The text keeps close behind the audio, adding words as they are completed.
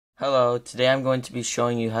Hello, today I'm going to be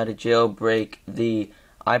showing you how to jailbreak the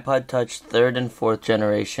iPod Touch 3rd and 4th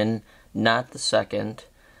generation, not the 2nd,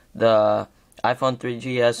 the iPhone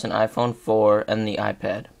 3GS and iPhone 4, and the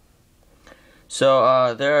iPad.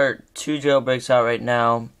 So there are two jailbreaks out right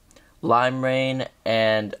now, Limerain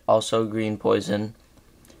and also Greenpoison.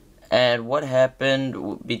 And what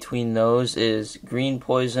happened between those is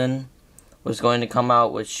Greenpoison was going to come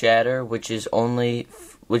out with Shatter, which was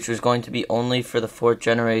going to be only for the 4th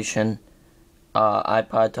generation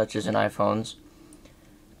iPod Touches and iPhones.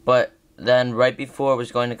 But then right before it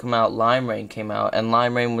was going to come out, Limerain came out, and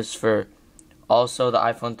Limerain was for also the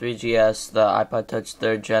iPhone 3GS, the iPod Touch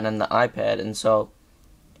 3rd gen, and the iPad. And so,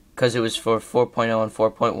 because it was for 4.0 and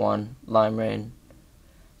 4.1, Limerain.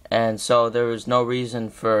 And so there was no reason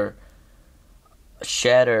for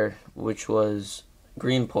Shatter, which was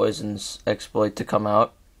Greenpoison's exploit, to come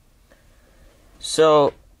out.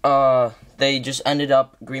 So Greenpoison just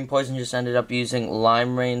ended up using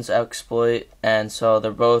Limerain's exploit, and so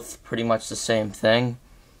they're both pretty much the same thing.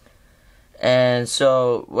 And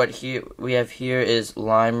so what we have here is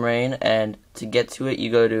Limerain, and to get to it, you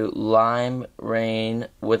go to Limerain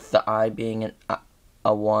with the I being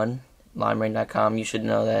a 1, limerain.com. You should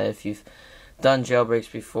know that if you've done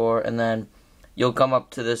jailbreaks before, and then you'll come up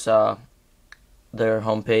to this their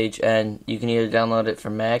homepage, and you can either download it for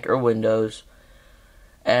Mac or Windows.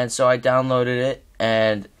 And so I downloaded it,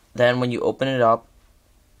 and then when you open it up,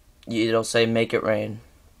 it'll say make it rain.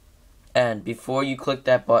 And before you click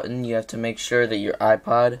that button, you have to make sure that your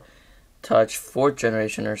iPod Touch 4th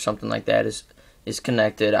generation or something like that is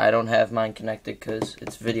connected. I don't have mine connected because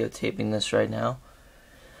it's videotaping this right now.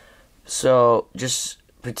 So just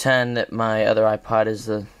pretend that my other iPod is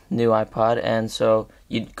the new iPod, and so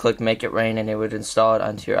you'd click make it rain and it would install it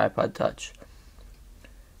onto your iPod Touch.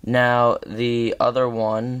 Now the other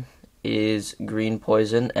one is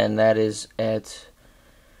Greenpoison, and that is at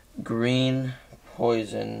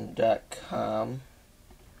greenpoison.com.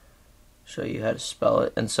 Show you how to spell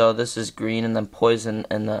it. And so this is green and then poison,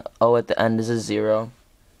 and the O at the end is a 0.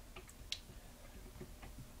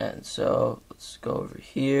 And so let's go over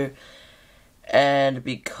here. And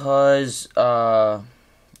because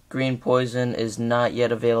Greenpoison is not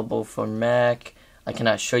yet available for Mac, I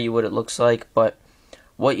cannot show you what it looks like, but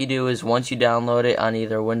what you do is once you download it on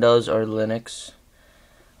either Windows or Linux,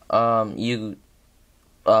 you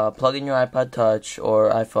plug in your iPod Touch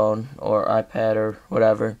or iPhone or iPad or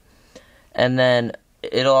whatever, and then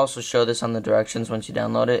it'll also show this on the directions once you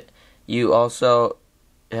download it. You also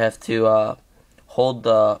have to hold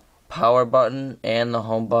the power button and the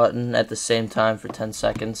home button at the same time for 10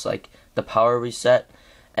 seconds, like the power reset,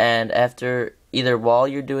 and after, either while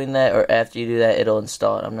you're doing that or after you do that, it'll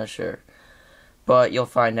install it. I'm not sure, but you'll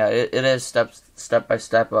find out. It has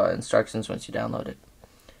step-by-step instructions once you download it.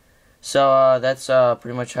 So that's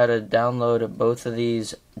pretty much how to download both of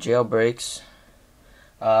these jailbreaks.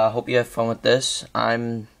 Hope you have fun with this.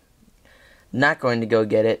 I'm not going to go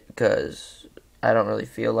get it because I don't really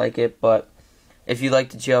feel like it, but if you like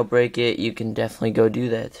to jailbreak it, you can definitely go do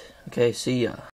that. Okay, see ya.